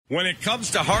When it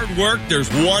comes to hard work, there's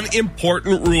one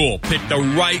important rule. Pick the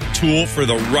right tool for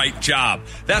the right job.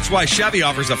 That's why Chevy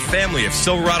offers a family of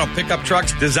Silverado pickup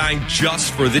trucks designed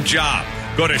just for the job.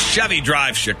 Go to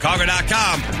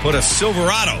ChevyDriveChicago.com and put a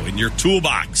Silverado in your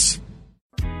toolbox.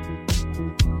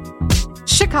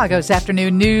 Chicago's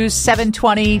afternoon news,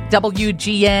 720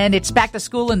 WGN. It's back to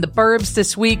school in the burbs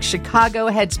this week. Chicago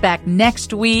heads back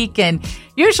next week. And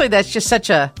usually that's just such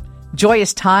a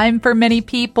joyous time for many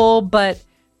people, but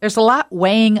there's a lot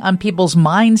weighing on people's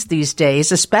minds these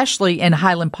days, especially in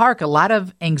Highland Park. A lot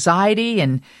of anxiety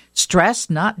and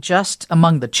stress, not just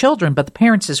among the children, but the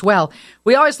parents as well.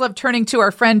 We always love turning to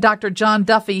our friend, Dr. John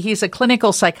Duffy. He's a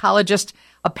clinical psychologist,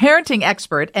 a parenting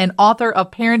expert, and author of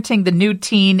Parenting the New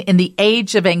Teen in the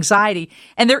Age of Anxiety.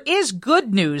 And there is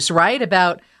good news, right,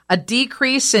 about a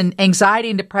decrease in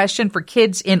anxiety and depression for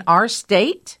kids in our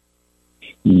state?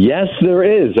 Yes, there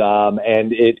is.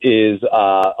 And it is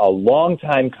a long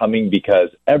time coming because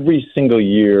every single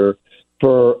year,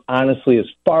 for honestly as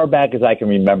far back as I can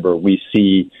remember, we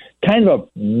see kind of a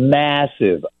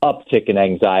massive uptick in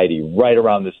anxiety right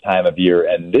around this time of year.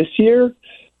 And this year,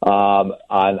 on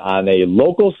a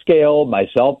local scale,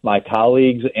 myself, my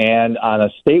colleagues, and on a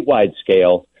statewide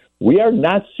scale, we are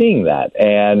not seeing that.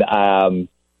 And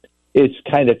it's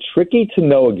kind of tricky to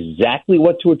know exactly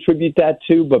what to attribute that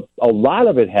to, but a lot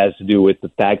of it has to do with the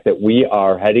fact that we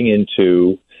are heading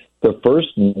into the first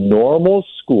normal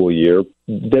school year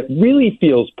that really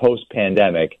feels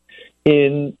post-pandemic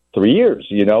in 3 years,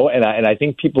 you know, and I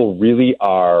think people really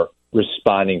are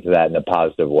responding to that in a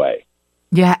positive way.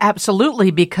 Yeah,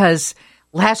 absolutely, because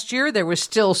last year there was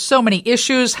still so many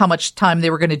issues, how much time they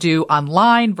were going to do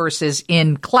online versus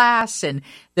in class, and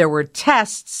there were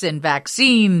tests and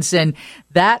vaccines, and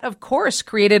that, of course,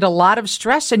 created a lot of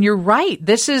stress. And you're right,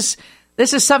 this is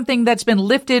something that's been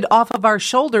lifted off of our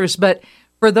shoulders. But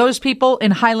for those people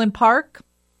in Highland Park,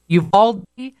 Uvalde,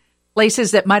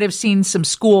 places that might have seen some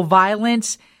school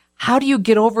violence, how do you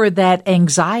get over that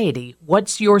anxiety?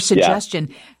 What's your suggestion?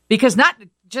 Yeah. Because not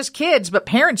just kids, but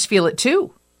parents feel it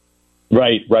too.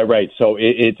 Right. So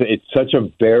it's such a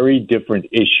very different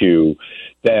issue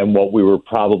than what we were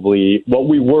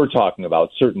talking about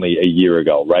certainly a year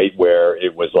ago, right? Where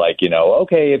it was like, you know,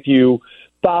 okay, if you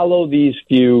follow these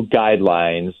few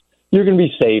guidelines, you're going to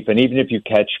be safe. And even if you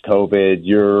catch COVID,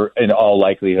 you're in all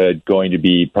likelihood going to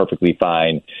be perfectly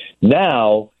fine.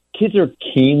 Now, kids are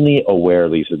keenly aware,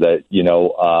 Lisa, that, you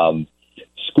know,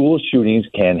 school shootings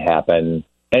can happen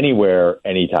anywhere,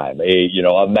 anytime.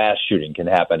 A mass shooting can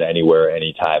happen anywhere,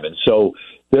 anytime. And so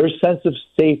their sense of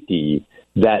safety,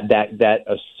 that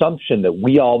assumption that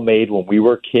we all made when we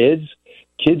were kids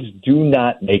do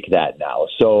not make that now.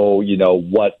 So, you know,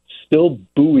 what still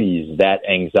buoys that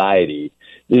anxiety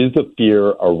is the fear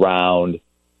around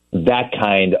that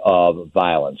kind of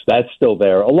violence. That's still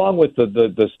there, along with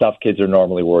the stuff kids are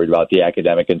normally worried about, the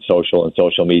academic and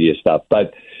social media stuff.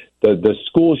 But the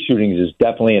school shootings is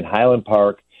definitely in Highland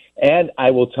Park. And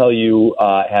I will tell you,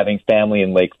 having family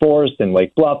in Lake Forest and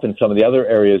Lake Bluff and some of the other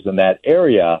areas in that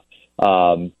area,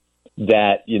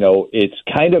 that, you know, it's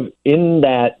kind of in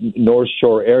that North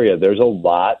Shore area, there's a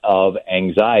lot of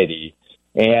anxiety.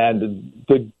 And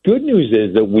the good news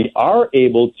is that we are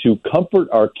able to comfort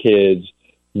our kids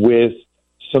with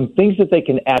some things that they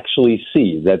can actually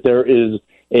see, that there is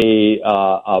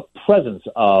a presence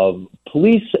of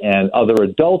police and other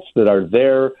adults that are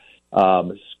there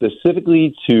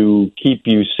specifically to keep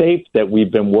you safe, that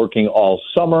we've been working all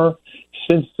summer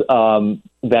since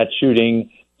that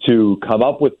shooting to come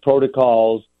up with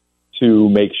protocols to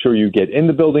make sure you get in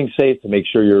the building safe, to make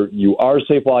sure you are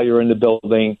safe while you're in the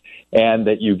building, and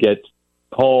that you get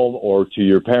home or to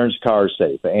your parents' car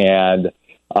safe. And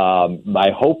my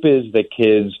hope is that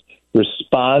kids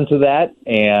respond to that,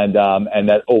 and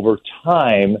that over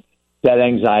time that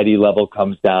anxiety level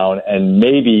comes down, and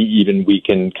maybe even we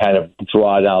can kind of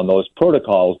draw down those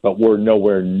protocols, but we're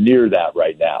nowhere near that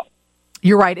right now.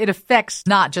 You're right. It affects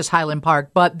not just Highland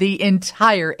Park, but the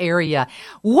entire area.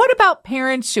 What about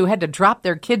parents who had to drop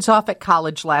their kids off at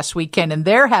college last weekend and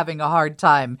they're having a hard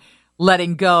time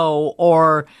letting go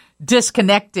or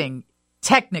disconnecting?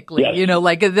 Technically, yes. You know,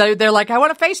 like they're like, I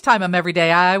want to FaceTime them every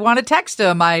day. I want to text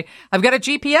them. I've got a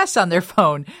GPS on their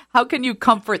phone. How can you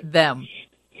comfort them?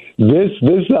 This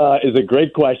is a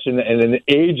great question and an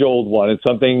age-old one. It's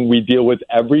something we deal with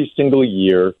every single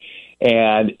year,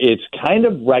 and it's kind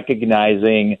of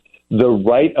recognizing the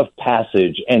rite of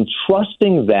passage and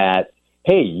trusting that,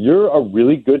 hey, you're a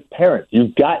really good parent.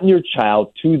 You've gotten your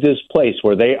child to this place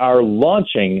where they are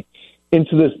launching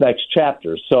into this next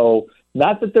chapter. So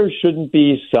not that there shouldn't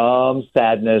be some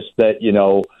sadness that, you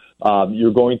know,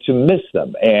 You're going to miss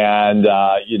them. And,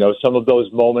 some of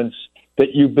those moments that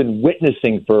you've been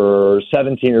witnessing for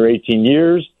 17 or 18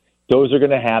 years, those are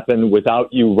going to happen without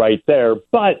you right there.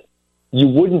 But you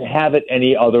wouldn't have it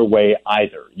any other way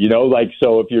either.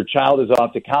 So if your child is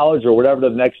off to college or whatever the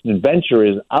next adventure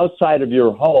is outside of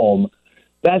your home,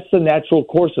 that's the natural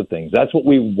course of things. That's what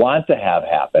we want to have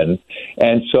happen.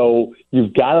 And so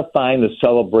you've got to find the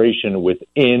celebration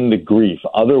within the grief.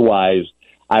 Otherwise,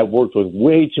 I've worked with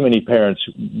way too many parents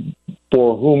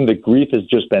for whom the grief has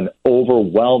just been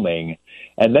overwhelming.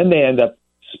 And then they end up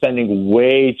spending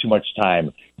way too much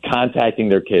time contacting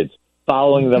their kids,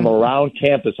 following them around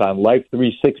campus on Life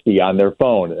 360 on their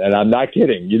phone. And I'm not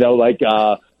kidding,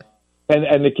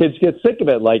 and the kids get sick of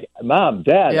it. Like, Mom,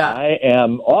 Dad, I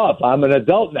am off. I'm an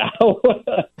adult now.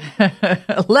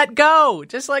 Let go.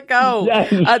 Just let go.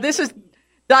 Yes. This is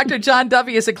Dr. John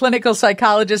Duffy is a clinical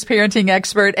psychologist, parenting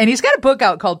expert, and he's got a book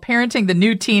out called Parenting the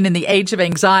New Teen in the Age of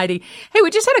Anxiety. Hey, we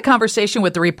just had a conversation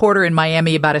with the reporter in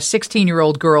Miami about a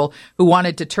 16-year-old girl who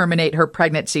wanted to terminate her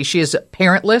pregnancy. She is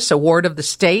parentless, a ward of the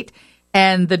state,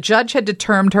 and the judge had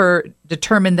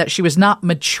determined that she was not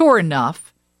mature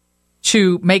enough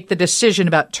to make the decision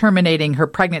about terminating her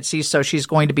pregnancy, so she's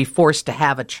going to be forced to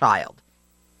have a child.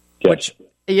 Yes. Which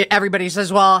everybody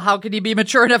says, well, how could you be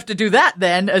mature enough to do that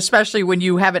then, especially when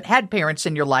you haven't had parents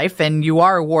in your life and you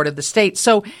are a ward of the state?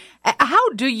 So how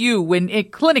do you,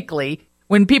 clinically,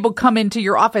 when people come into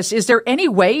your office, is there any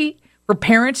way for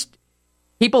parents,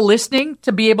 people listening,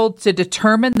 to be able to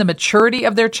determine the maturity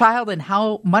of their child and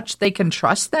how much they can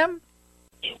trust them?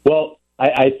 Well,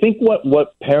 I think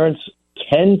what parents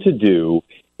tend to do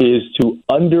is to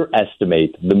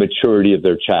underestimate the maturity of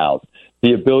their child,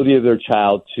 the ability of their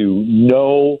child to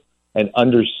know and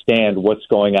understand what's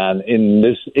going on in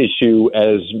this issue,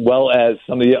 as well as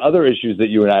some of the other issues that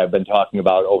you and I have been talking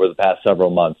about over the past several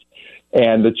months.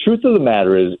 And the truth of the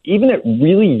matter is, even at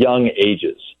really young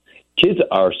ages, kids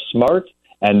are smart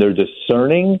and they're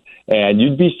discerning, and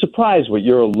you'd be surprised what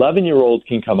your 11-year-old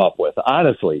can come up with,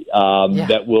 honestly,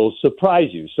 that will surprise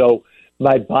you. So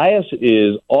my bias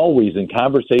is always, in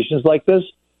conversations like this,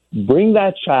 bring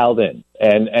that child in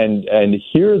and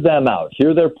hear them out,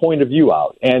 hear their point of view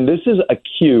out. And this is a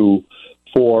cue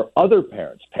for other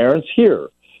parents here,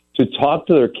 to talk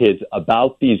to their kids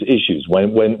about these issues.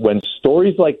 When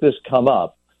stories like this come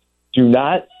up, do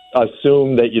not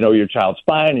assume that, your child's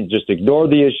fine and just ignore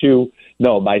the issue.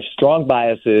 No, my strong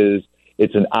bias is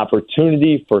it's an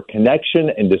opportunity for connection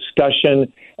and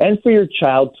discussion, and for your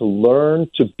child to learn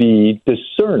to be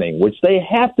discerning, which they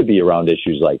have to be around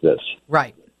issues like this.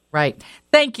 Right.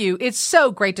 Thank you. It's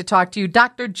so great to talk to you.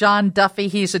 Dr. John Duffy,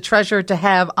 he's a treasure to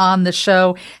have on the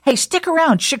show. Hey, stick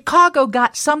around. Chicago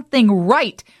got something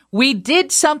right. We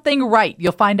did something right.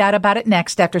 You'll find out about it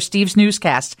next after Steve's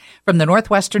newscast from the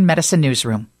Northwestern Medicine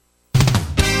Newsroom.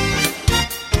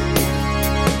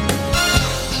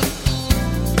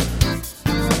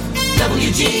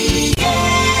 WG.